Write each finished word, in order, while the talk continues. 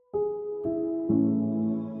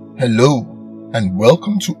Hello, and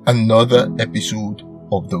welcome to another episode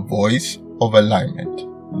of The Voice of Alignment.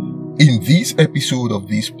 In this episode of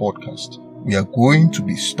this podcast, we are going to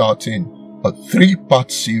be starting a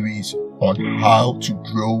 3-part series on how to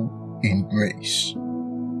grow in grace.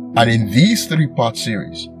 And in this 3-part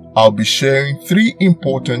series, I'll be sharing 3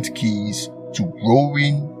 important keys to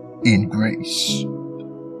growing in grace.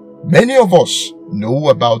 Many of us know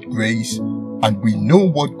about grace, and we know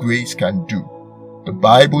what grace can do. The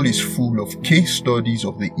Bible is full of case studies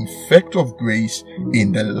of the effect of grace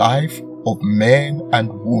in the life of men and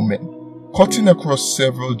women, cutting across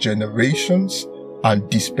several generations and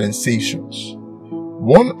dispensations.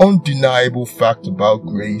 One undeniable fact about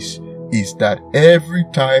grace is that every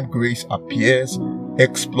time grace appears,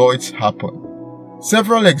 exploits happen.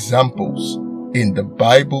 Several examples in the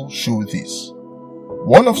Bible show this.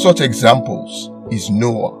 One of such examples is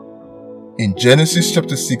Noah. In Genesis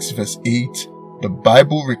chapter 6 verse 8, the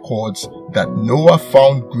Bible records that Noah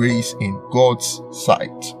found grace in God's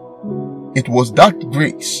sight. It was that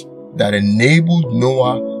grace that enabled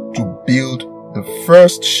Noah to build the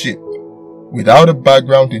first ship. Without a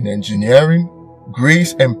background in engineering,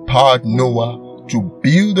 grace empowered Noah to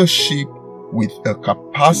build a ship with a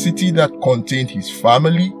capacity that contained his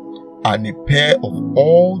family and a pair of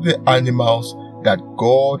all the animals that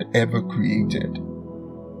God ever created.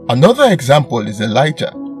 Another example is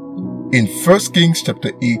Elijah. In 1 Kings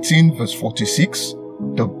chapter 18 verse 46,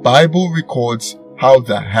 the Bible records how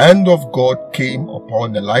the hand of God came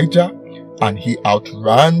upon Elijah and he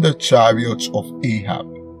outran the chariots of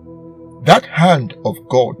Ahab. That hand of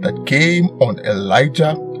God that came on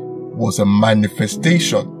Elijah was a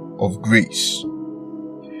manifestation of grace.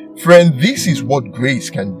 Friend, this is what grace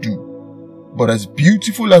can do. But as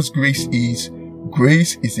beautiful as grace is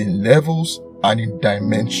in levels and in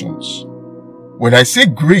dimensions. When I say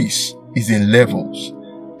grace is in levels,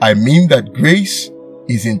 I mean that grace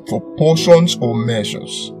is in proportions or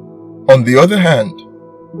measures. On the other hand,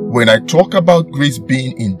 when I talk about grace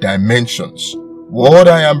being in dimensions, what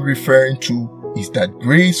I am referring to is that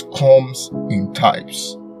grace comes in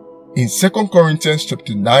types. In 2 Corinthians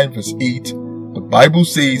chapter 9 verse 8, the Bible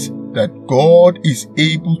says that God is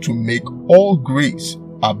able to make all grace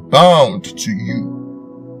abound to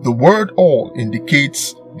you. The word all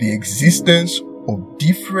indicates the existence of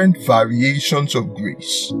different variations of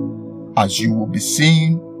grace, as you will be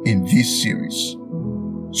seeing in this series.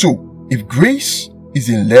 So, if grace is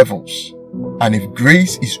in levels, and if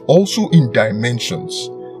grace is also in dimensions,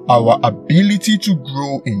 our ability to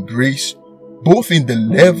grow in grace, both in the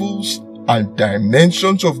levels and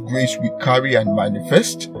dimensions of grace we carry and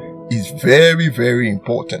manifest, is very, very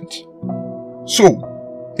important.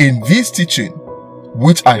 So, in this teaching,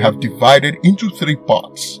 which I have divided into 3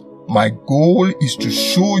 parts, my goal is to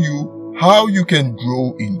show you how you can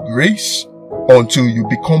grow in grace until you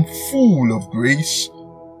become full of grace,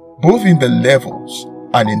 both in the levels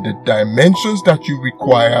and in the dimensions that you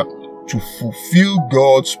require to fulfill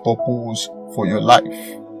God's purpose for your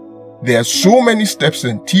life. There are so many steps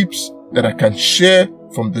and tips that I can share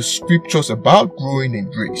from the scriptures about growing in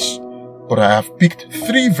grace, but I have picked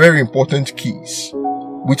 3 very important keys,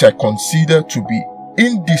 which I consider to be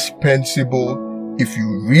indispensable if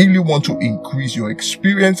you really want to increase your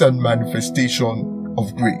experience and manifestation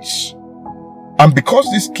of grace. And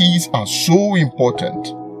because these keys are so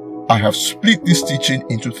important, I have split this teaching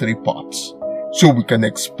into 3 parts, so we can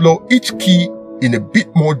explore each key in a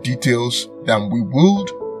bit more details than we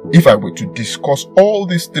would if I were to discuss all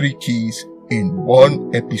these 3 keys in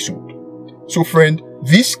one episode. So friend,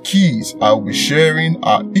 these keys I'll be sharing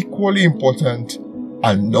are equally important,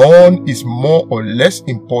 and none is more or less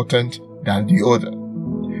important than the other.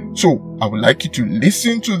 So, I would like you to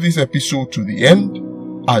listen to this episode to the end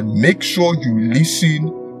and make sure you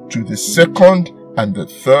listen to the 2nd and the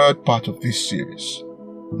 3rd part of this series.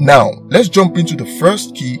 Now, let's jump into the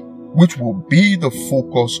first key, which will be the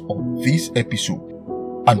focus of this episode.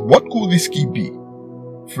 And what could this key be?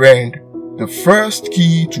 Friend, the first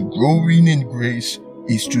key to growing in grace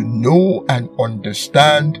is to know and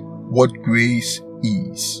understand what grace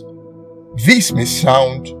is. This may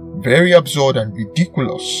sound very absurd and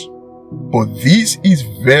ridiculous, but this is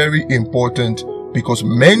very important because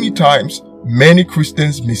many times many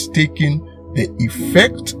Christians mistaken the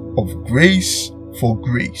effect of grace for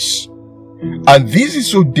grace. And this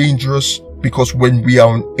is so dangerous because when we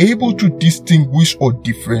are unable to distinguish or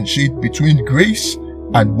differentiate between grace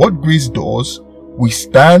and what grace does, we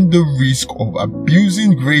stand the risk of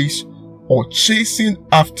abusing grace or chasing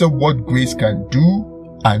after what grace can do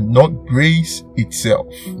and not grace itself.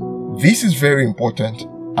 This is very important,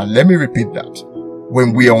 and let me repeat that.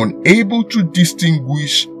 When we are unable to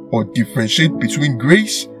distinguish or differentiate between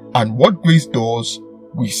grace and what grace does,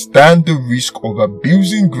 we stand the risk of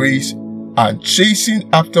abusing grace and chasing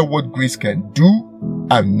after what grace can do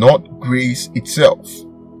and not grace itself.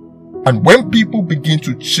 And when people begin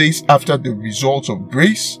to chase after the results of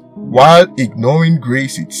grace while ignoring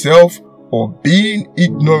grace itself or being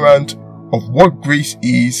ignorant of what grace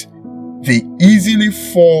is, they easily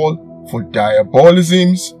fall for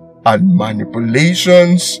diabolisms and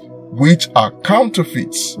manipulations which are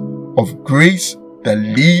counterfeits of grace that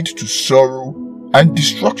lead to sorrow and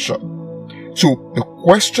destruction. So the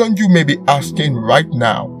question you may be asking right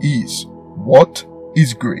now is, what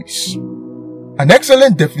is grace? An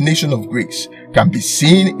excellent definition of grace can be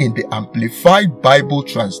seen in the Amplified Bible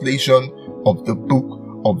translation of the book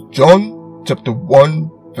of John chapter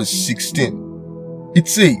 1 verse 16. It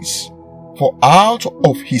says, "For out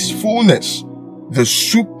of his fullness, the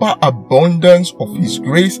superabundance of his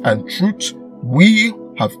grace and truth, we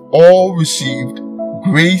have all received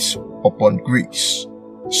grace upon grace,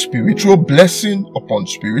 spiritual blessing upon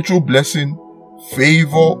spiritual blessing,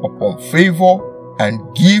 favor upon favor, and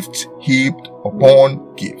gift heaped upon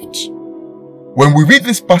gift." When we read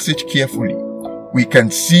this passage carefully, we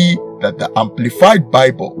can see that the Amplified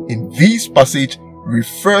Bible in this passage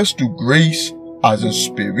refers to grace as a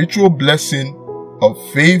spiritual blessing, a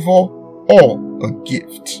favor, or a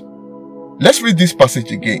gift. Let's read this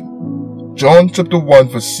passage again. John chapter 1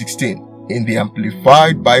 verse 16 in the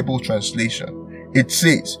Amplified Bible translation. It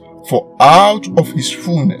says, "For out of his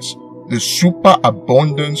fullness, the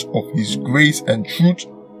superabundance of his grace and truth,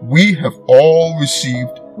 we have all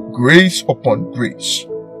received grace upon grace,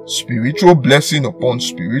 spiritual blessing upon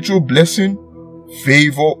spiritual blessing,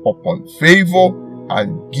 favor upon favor,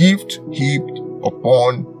 and gift heaped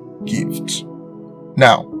upon gift."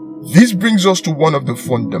 Now, this brings us to one of the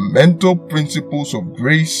fundamental principles of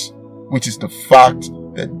grace, which is the fact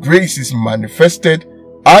that grace is manifested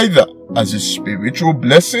either as a spiritual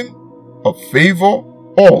blessing, a favor,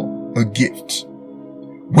 or a gift.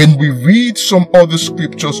 When we read some other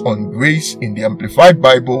scriptures on grace in the Amplified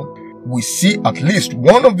Bible, we see at least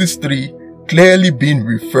one of these three clearly being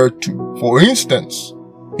referred to. For instance,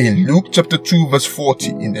 in Luke chapter 2 verse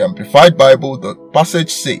 40 in the Amplified Bible, the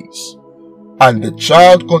passage says, "And the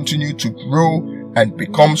child continued to grow and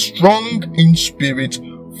become strong in spirit,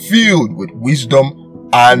 filled with wisdom,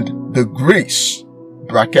 and the grace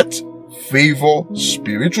 (bracket, favor,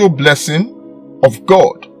 spiritual blessing) of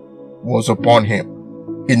God was upon him."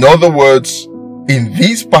 In other words, in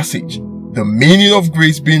this passage, the meaning of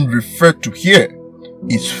grace being referred to here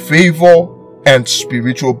is favor and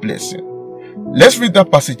spiritual blessing. Let's read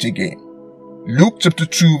that passage again. Luke chapter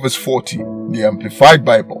 2 verse 40, the Amplified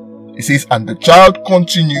Bible. It says, "And the child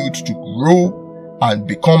continued to grow and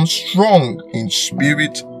become strong in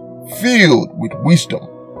spirit, filled with wisdom,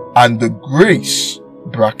 and the grace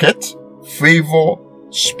 (bracket, favor,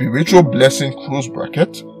 spiritual blessing, close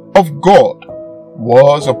bracket) of God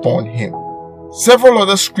was upon him." Several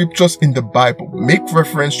other scriptures in the Bible make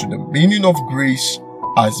reference to the meaning of grace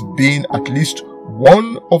as being at least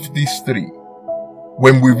one of these three.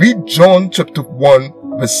 When we read John chapter 1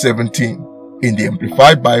 verse 17 in the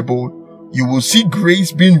Amplified Bible, you will see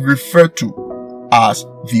grace being referred to as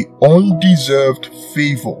the undeserved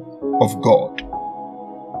favor of God.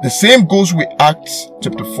 The same goes with Acts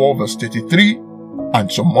chapter 4 verse 33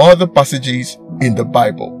 and some other passages in the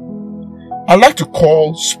Bible. I like to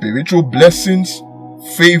call spiritual blessings,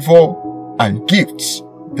 favor, and gifts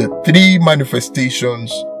the three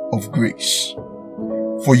manifestations of grace.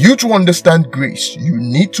 For you to understand grace, you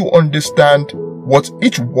need to understand what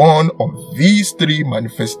each one of these three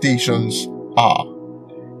manifestations are.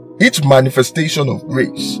 Each manifestation of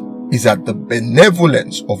grace is at the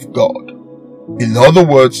benevolence of God. In other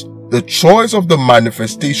words, the choice of the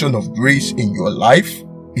manifestation of grace in your life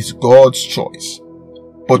is God's choice.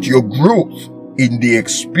 But your growth in the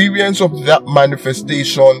experience of that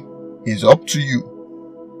manifestation is up to you.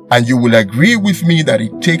 And you will agree with me that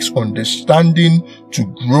it takes understanding to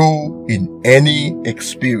grow in any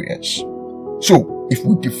experience. So, if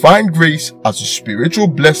we define grace as a spiritual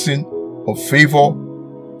blessing, a favor,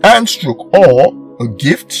 and or a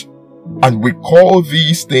gift, and we call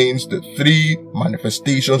these things the three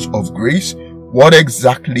manifestations of grace, what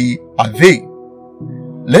exactly are they?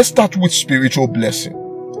 Let's start with spiritual blessing.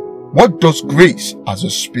 What does grace as a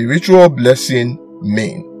spiritual blessing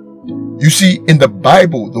mean? You see, in the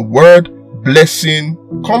Bible, the word blessing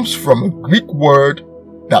comes from a Greek word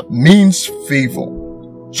that means favor.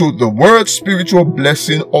 So the word spiritual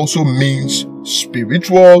blessing also means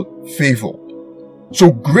spiritual favor.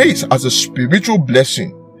 So grace as a spiritual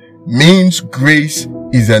blessing means grace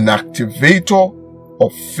is an activator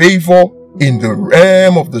of favor in the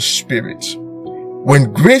realm of the Spirit.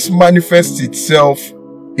 When grace manifests itself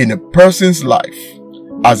in a person's life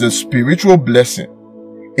as a spiritual blessing,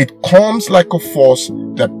 it comes like a force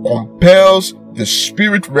that compels the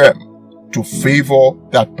spirit realm to favor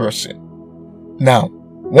that person. Now,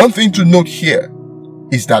 one thing to note here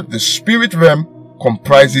is that the spirit realm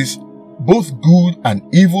comprises both good and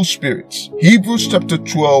evil spirits. Hebrews chapter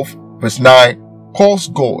 12 verse 9 calls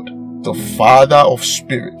God the Father of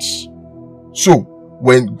spirits. So,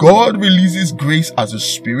 when God releases grace as a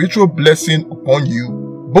spiritual blessing upon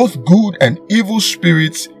you, both good and evil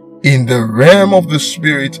spirits in the realm of the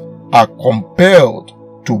Spirit are compelled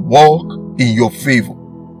to walk in your favor.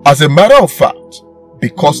 As a matter of fact,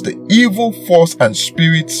 because the evil force and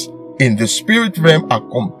spirits in the spirit realm are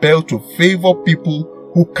compelled to favor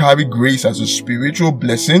people who carry grace as a spiritual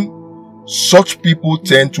blessing, such people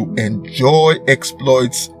tend to enjoy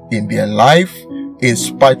exploits in their life in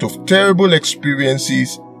spite of terrible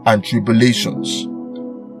experiences and tribulations.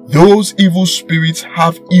 Those evil spirits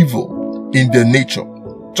have evil in their nature.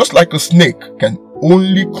 Just like a snake can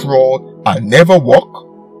only crawl and never walk,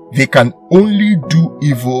 they can only do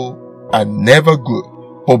evil and never good.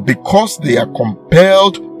 But because they are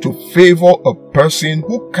compelled to favor a person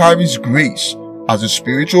who carries grace as a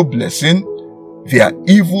spiritual blessing, their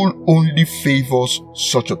evil only favors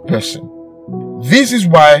such a person. This is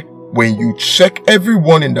why when you check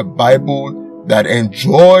everyone in the Bible that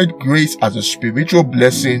enjoyed grace as a spiritual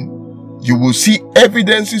blessing, you will see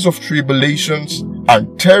evidences of tribulations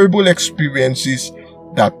and terrible experiences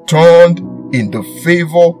that turned in the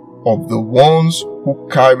favor of the ones who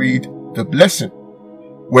carried the blessing.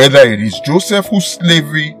 Whether it is Joseph, whose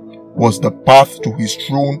slavery was the path to his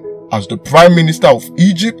throne as the prime minister of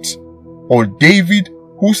Egypt, or David,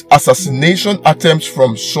 whose assassination attempts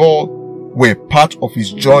from Saul were part of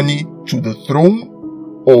his journey to the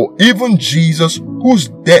throne, or even Jesus, whose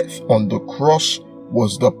death on the cross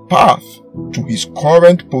was the path to his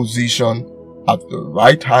current position at the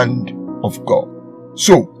right hand of God.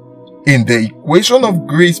 So, in the equation of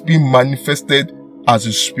grace being manifested as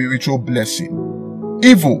a spiritual blessing,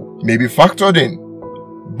 evil may be factored in,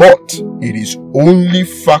 but it is only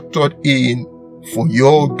factored in for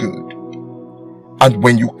your good. And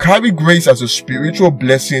when you carry grace as a spiritual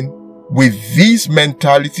blessing with this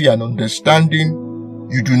mentality and understanding,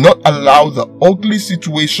 you do not allow the ugly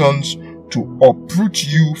situations to uproot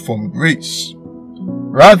you from grace.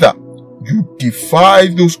 Rather, you defy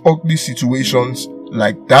those ugly situations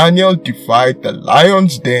like Daniel defied the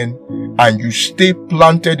lion's den, and you stay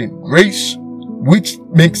planted in grace, which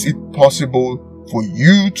makes it possible for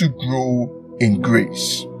you to grow in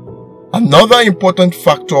grace. Another important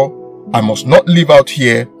factor I must not leave out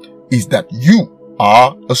here is that you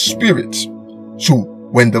are a spirit. So,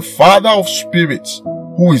 when the Father of spirits,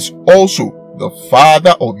 who is also the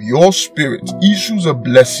Father of your spirit, issues a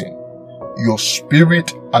blessing, your spirit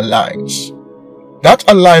aligns. That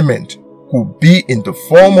alignment could be in the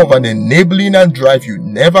form of an enabling and drive you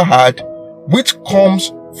never had, which comes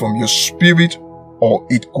from your spirit, or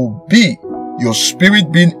it could be your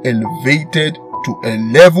spirit being elevated to a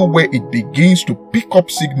level where it begins to pick up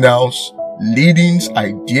signals, leadings,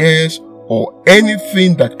 ideas, or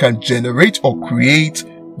anything that can generate or create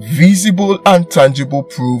visible and tangible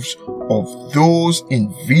proofs of those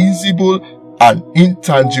invisible and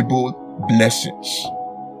intangible blessings.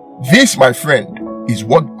 This, my friend, is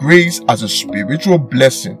what grace as a spiritual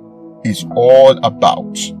blessing is all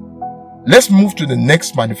about. Let's move to the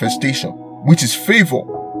next manifestation, which is favor.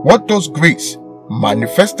 What does grace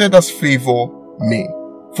manifested as favor mean?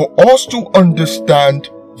 For us to understand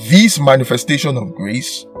this manifestation of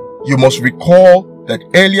grace, you must recall that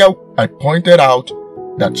earlier I pointed out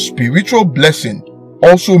that spiritual blessing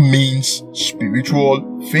also means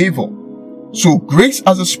spiritual favor. So grace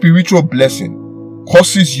as a spiritual blessing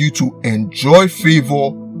causes you to enjoy favor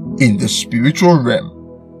in the spiritual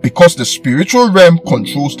realm, because the spiritual realm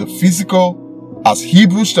controls the physical. As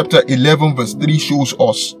Hebrews chapter 11 verse 3 shows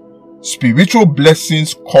us, spiritual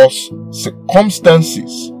blessings cause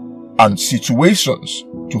circumstances and situations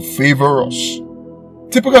to favor us.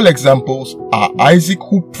 Typical examples are Isaac,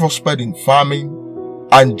 who prospered in farming,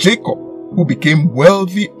 and Jacob, who became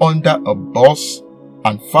wealthy under a boss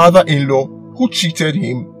and father-in-law who cheated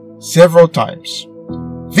him several times.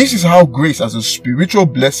 This is how grace as a spiritual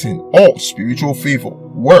blessing or spiritual favor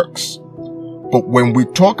works. But when we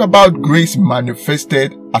talk about grace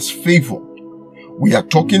manifested as favor, we are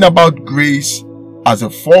talking about grace as a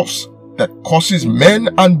force that causes men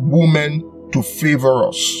and women to favor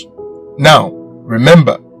us. Now,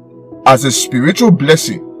 remember, as a spiritual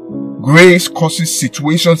blessing, Grace causes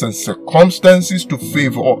situations and circumstances to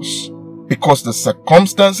favor us because the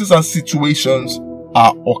circumstances and situations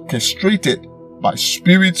are orchestrated by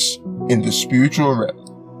spirits in the spiritual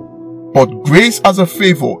realm. But grace as a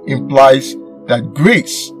favor implies that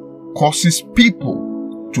grace causes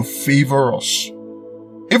people to favor us.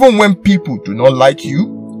 Even when people do not like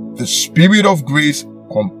you, the Spirit of grace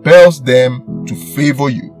compels them to favor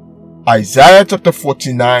you. Isaiah chapter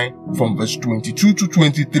 49 from verse 22 to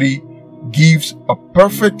 23 gives a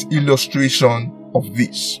perfect illustration of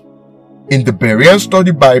this. In the Berean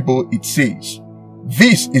Study Bible, it says,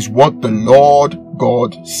 "This is what the Lord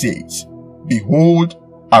God says. Behold,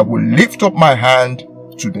 I will lift up my hand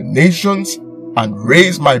to the nations and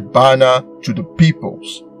raise my banner to the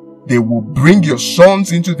peoples. They will bring your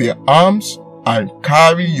sons into their arms and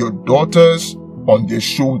carry your daughters on their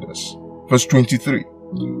shoulders." Verse 23.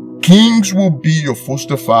 "Kings will be your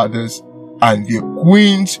foster fathers and their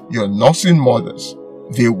queens your nursing mothers.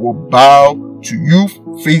 They will bow to you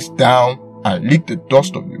face down and lick the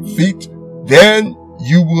dust of your feet. Then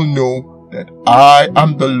you will know that I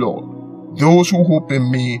am the Lord. Those who hope in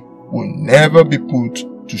me will never be put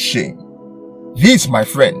to shame." This, my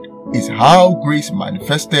friend, is how grace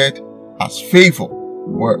manifested as favor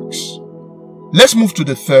works. Let's move to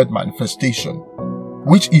the third manifestation,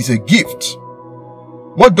 which is a gift.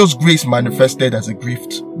 What does grace manifested as a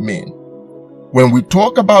gift mean? When we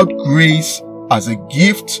talk about grace as a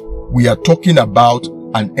gift, we are talking about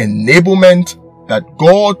an enablement that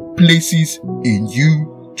God places in you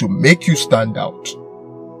to make you stand out.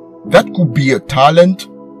 That could be a talent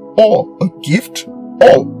or a gift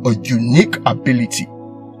or a unique ability.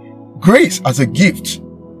 Grace as a gift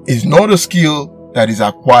is not a skill that is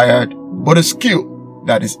acquired, but a skill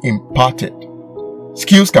that is imparted.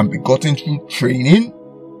 Skills can be gotten through training,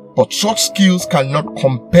 but such skills cannot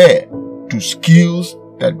compare to skills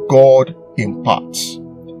that God imparts.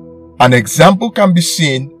 An example can be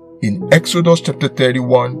seen in Exodus chapter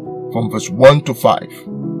 31 from verse 1 to 5.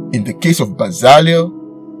 In the case of Bezalel,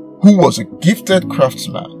 who was a gifted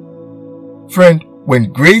craftsman. Friend,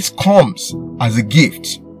 when grace comes as a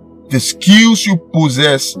gift, the skills you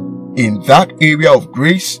possess in that area of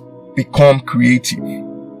grace become creative.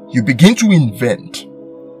 You begin to invent.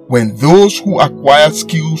 When those who acquire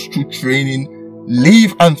skills through training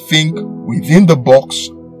live and think within the box,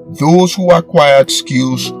 those who acquired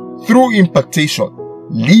skills through impartation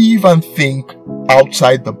live and think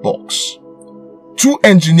outside the box. Two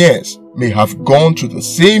engineers may have gone to the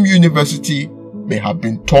same university, may have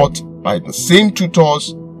been taught by the same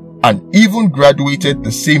tutors, and even graduated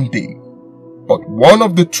the same day. But one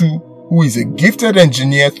of the two, who is a gifted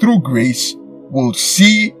engineer through grace, will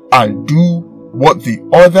see and do what the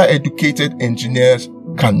other educated engineers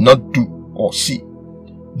cannot do or see.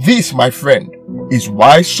 This, my friend, is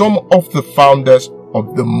why some of the founders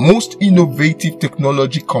of the most innovative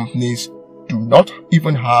technology companies do not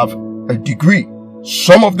even have a degree.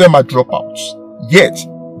 Some of them are dropouts, yet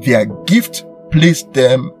their gift placed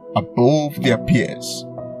them above their peers.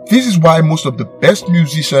 This is why most of the best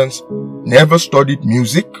musicians never studied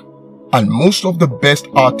music, and most of the best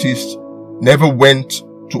artists never went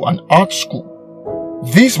to an art school.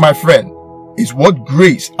 This, my friend, is what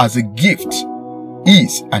grace as a gift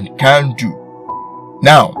is and can do.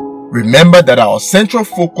 Now, remember that our central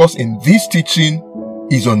focus in this teaching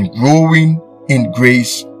is on growing in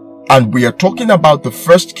grace, and we are talking about the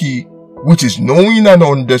first key, which is knowing and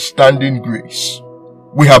understanding grace.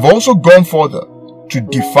 We have also gone further to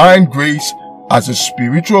define grace as a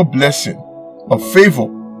spiritual blessing, a favor,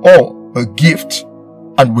 or a gift,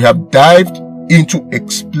 and we have dived into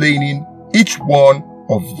explaining each one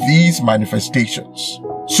of these manifestations.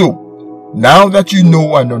 So, now that you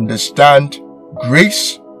know and understand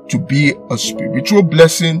grace to be a spiritual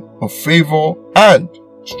blessing, a favor, and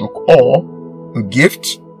or a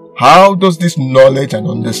gift, how does this knowledge and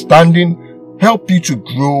understanding help you to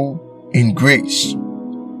grow in grace?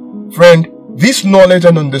 Friend, this knowledge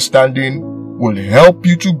and understanding will help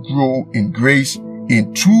you to grow in grace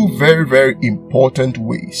in two very, very important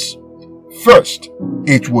ways. First,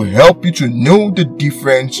 it will help you to know the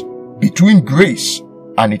difference between grace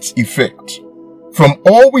and its effect. From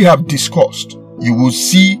all we have discussed, you will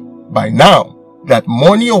see by now that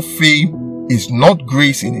money or fame is not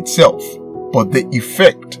grace in itself, but the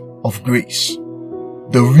effect of grace.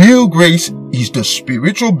 The real grace is the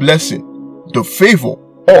spiritual blessing, the favor,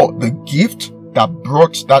 or the gift that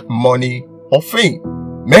brought that money or fame.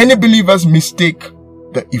 Many believers mistake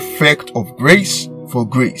the effect of grace for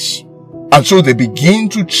grace, and so they begin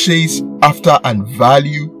to chase after and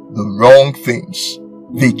value the wrong things.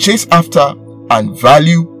 They chase after and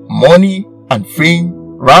value money and fame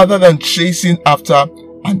rather than chasing after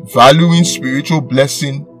and valuing spiritual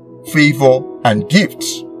blessing, favor, and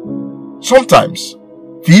gifts. Sometimes,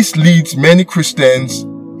 this leads many Christians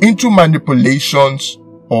into manipulations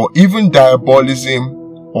or even diabolism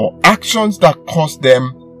or actions that cost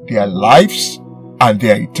them their lives and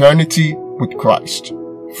their eternity with Christ.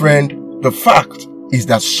 Friend, the fact is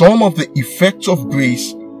that some of the effects of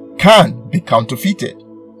grace can be counterfeited,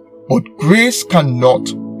 but grace cannot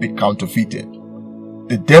be counterfeited.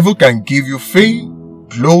 The devil can give you fame,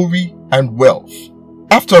 glory, and wealth.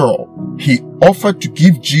 After all, he offered to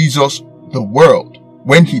give Jesus the world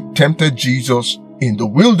when he tempted Jesus in the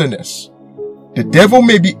wilderness. The devil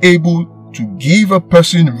may be able to give a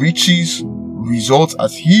person riches, results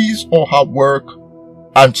as his or her work,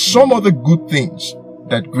 and some other good things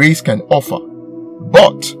that grace can offer,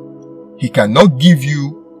 but he cannot give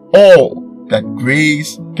you all that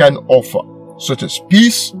grace can offer, such as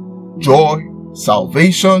peace, joy,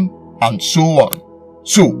 salvation, and so on.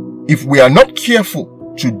 So, if we are not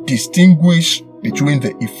careful to distinguish between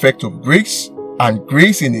the effect of grace and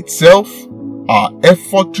grace in itself, our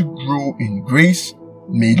effort to grow in grace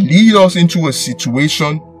may lead us into a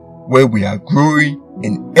situation where we are growing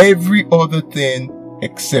in every other thing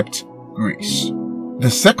except grace. The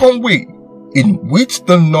second way in which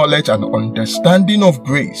the knowledge and understanding of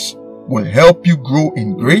grace will help you grow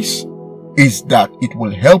in grace is that it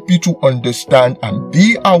will help you to understand and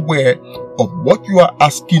be aware of what you are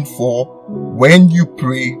asking for when you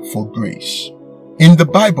pray for grace. In the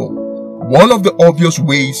Bible, one of the obvious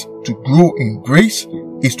ways to grow in grace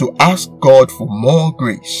is to ask God for more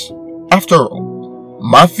grace. After all,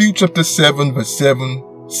 Matthew chapter 7 verse 7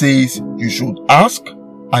 says, "You should ask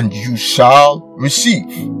and you shall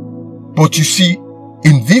receive." But you see,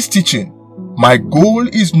 in this teaching, my goal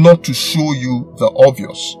is not to show you the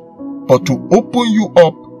obvious, but to open you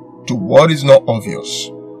up to what is not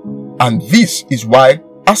obvious. And this is why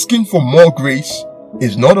asking for more grace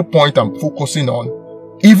is not a point I'm focusing on,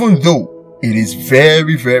 even though it is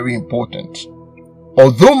very, very important.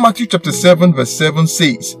 Although Matthew chapter 7 verse 7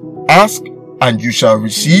 says, "Ask and you shall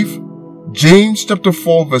receive," James chapter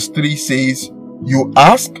 4 verse 3 says, "You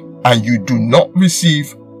ask and you do not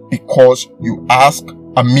receive because you ask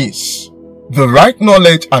amiss." The right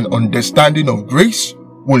knowledge and understanding of grace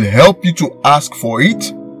will help you to ask for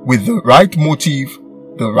it with the right motive,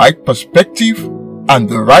 the right perspective, and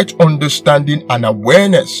the right understanding and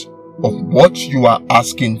awareness of what you are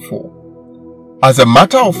asking for. As a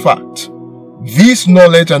matter of fact, this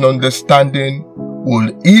knowledge and understanding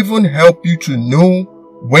will even help you to know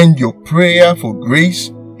when your prayer for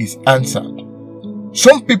grace is answered.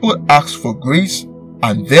 Some people ask for grace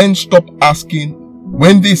and then stop asking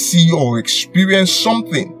when they see or experience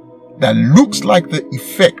something that looks like the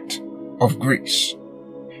effect of grace.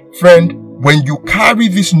 Friend, when you carry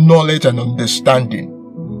this knowledge and understanding,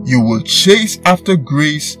 you will chase after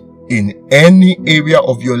grace in any area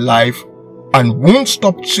of your life and won't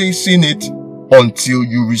stop chasing it until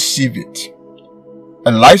you receive it.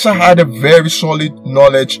 Elisha had a very solid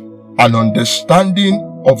knowledge and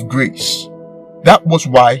understanding of grace. That was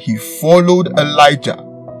why he followed Elijah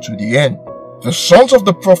to the end. The sons of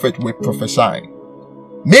the prophet were prophesying.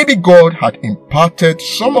 Maybe God had imparted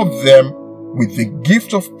some of them with the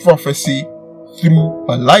gift of prophecy through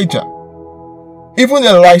Elijah. Even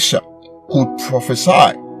Elisha could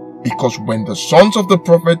prophesy, because when the sons of the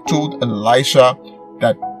prophet told Elisha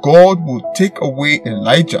that God would take away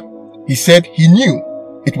Elijah, he said he knew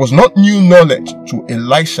it was not new knowledge to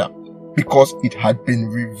Elisha because it had been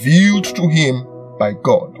revealed to him by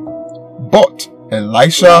God. But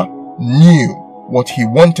Elisha knew what he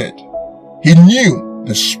wanted. He knew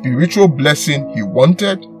the spiritual blessing he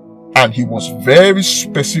wanted, and he was very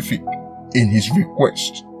specific in his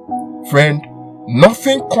request. Friend,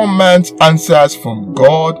 nothing commands answers from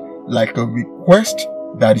God like a request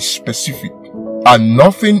that is specific, and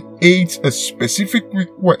nothing aids a specific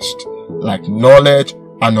request like knowledge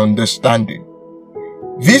and understanding.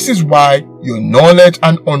 This is why your knowledge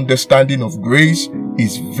and understanding of grace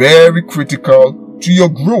is very critical to your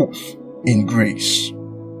growth in grace.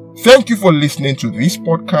 Thank you for listening to this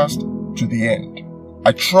podcast to the end.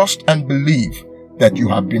 I trust and believe that you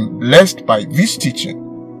have been blessed by this teaching.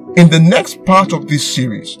 In the next part of this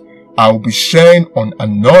series, I will be sharing on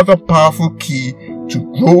another powerful key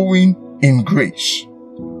to growing in grace.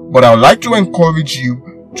 But I would like to encourage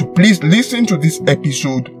you to please listen to this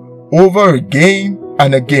episode over again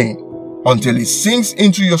and again until it sinks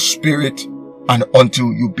into your spirit and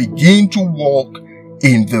until you begin to walk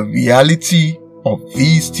in the reality of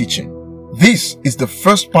this teaching. This is the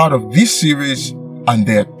first part of this series, and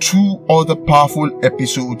there are 2 other powerful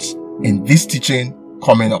episodes in this teaching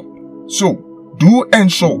coming up. So, do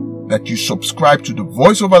ensure that you subscribe to the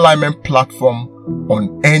Voice of Alignment platform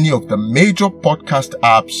on any of the major podcast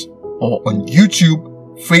apps or on YouTube,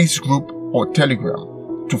 Facebook, or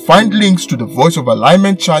Telegram. To find links to the Voice of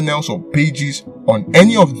Alignment channels or pages on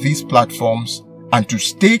any of these platforms and to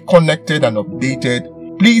stay connected and updated,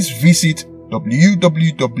 please visit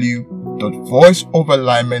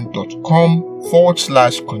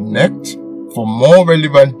www.voiceofalignment.com/connect for more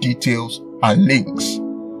relevant details and links.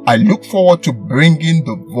 I look forward to bringing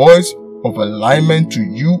the Voice of Alignment to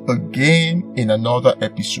you again in another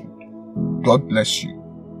episode. God bless you.